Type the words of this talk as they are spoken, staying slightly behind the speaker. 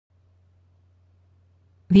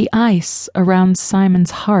The ice around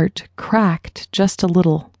Simon's heart cracked just a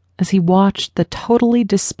little as he watched the totally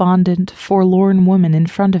despondent, forlorn woman in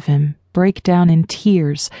front of him break down in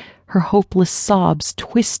tears, her hopeless sobs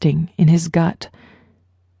twisting in his gut.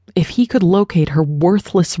 If he could locate her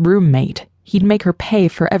worthless roommate, he'd make her pay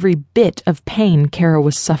for every bit of pain Kara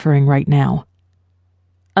was suffering right now.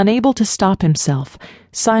 Unable to stop himself,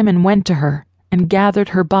 Simon went to her and gathered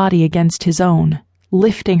her body against his own,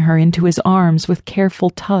 lifting her into his arms with careful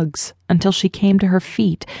tugs until she came to her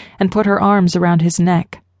feet and put her arms around his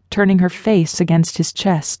neck, turning her face against his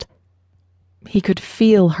chest. He could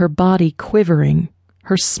feel her body quivering,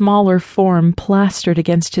 her smaller form plastered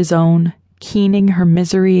against his own, keening her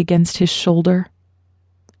misery against his shoulder.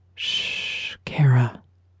 "Shh, Kara.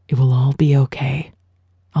 It will all be okay.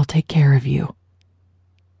 I'll take care of you."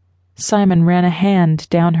 Simon ran a hand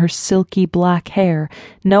down her silky black hair,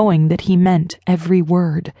 knowing that he meant every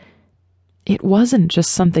word. It wasn't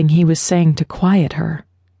just something he was saying to quiet her,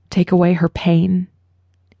 take away her pain.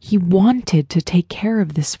 He wanted to take care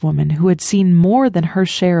of this woman who had seen more than her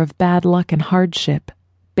share of bad luck and hardship,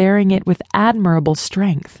 bearing it with admirable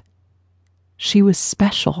strength. She was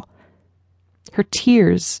special. Her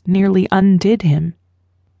tears nearly undid him.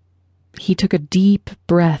 He took a deep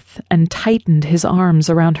breath and tightened his arms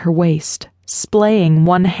around her waist, splaying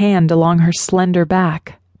one hand along her slender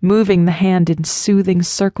back, moving the hand in soothing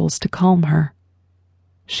circles to calm her.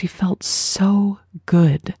 She felt so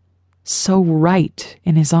good, so right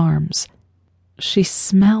in his arms. She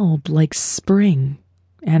smelled like spring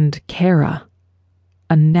and Kara,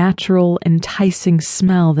 a natural, enticing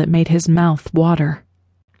smell that made his mouth water.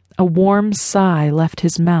 A warm sigh left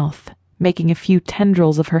his mouth, making a few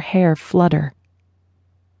tendrils of her hair flutter.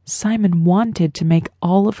 Simon wanted to make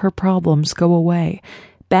all of her problems go away,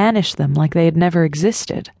 banish them like they had never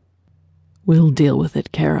existed. "We'll deal with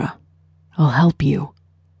it, Kara. I'll help you."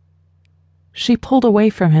 She pulled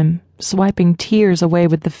away from him, swiping tears away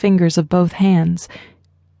with the fingers of both hands.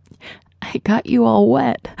 "I got you all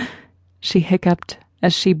wet," she hiccuped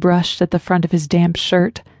as she brushed at the front of his damp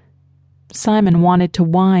shirt. Simon wanted to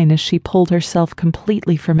whine as she pulled herself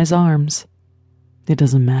completely from his arms. "It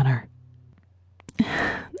doesn't matter."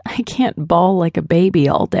 "I can't bawl like a baby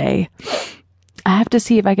all day. I have to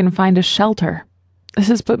see if I can find a shelter. This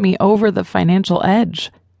has put me over the financial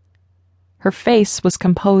edge." Her face was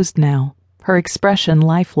composed now, her expression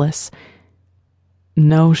lifeless.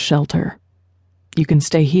 "No shelter. You can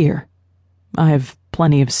stay here. I have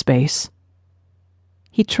plenty of space."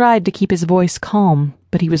 He tried to keep his voice calm,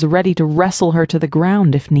 but he was ready to wrestle her to the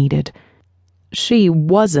ground if needed. She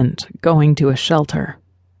wasn't going to a shelter.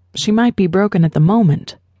 She might be broken at the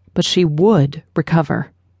moment, but she would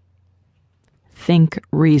recover. "Think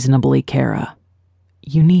reasonably, Kara.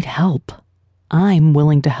 You need help. I'm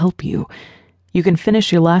willing to help you. You can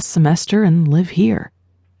finish your last semester and live here."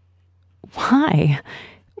 "Why?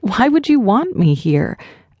 Why would you want me here?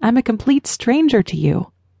 I'm a complete stranger to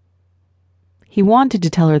you." He wanted to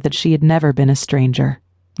tell her that she had never been a stranger,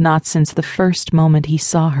 not since the first moment he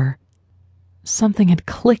saw her. Something had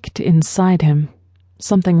clicked inside him,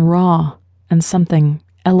 something raw and something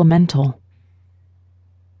elemental.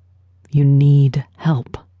 "You need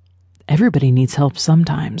help. Everybody needs help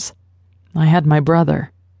sometimes. I had my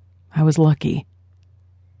brother. I was lucky."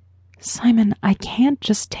 "Simon, I can't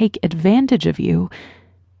just take advantage of you."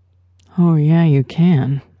 "Oh yeah, you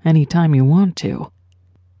can, anytime you want to."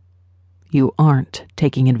 "You aren't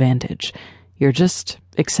taking advantage. You're just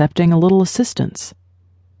accepting a little assistance."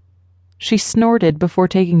 She snorted before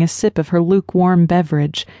taking a sip of her lukewarm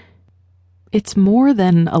beverage. "It's more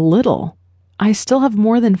than a little. I still have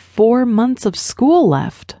more than 4 months of school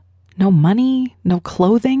left. No money, no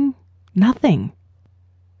clothing, nothing."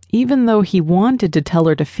 Even though he wanted to tell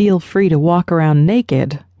her to feel free to walk around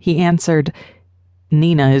naked, he answered,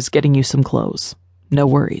 "Nina is getting you some clothes. No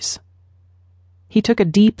worries." He took a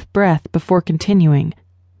deep breath before continuing.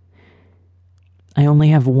 "I only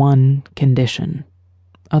have one condition.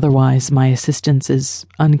 Otherwise, my assistance is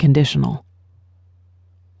unconditional."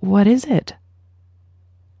 "What is it?"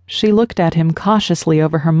 She looked at him cautiously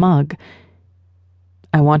over her mug.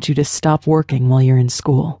 "I want you to stop working while you're in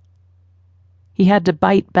school." He had to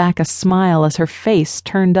bite back a smile as her face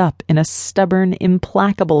turned up in a stubborn,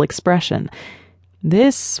 implacable expression.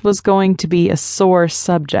 This was going to be a sore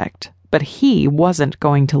subject, but he wasn't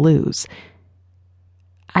going to lose.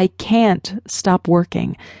 "I can't stop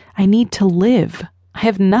working. I need to live. I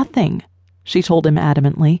have nothing," she told him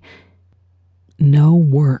adamantly. "No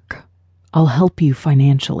work. I'll help you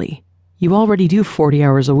financially. You already do 40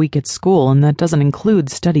 hours a week at school, and that doesn't include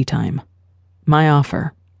study time. My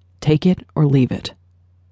offer. Take it or leave it."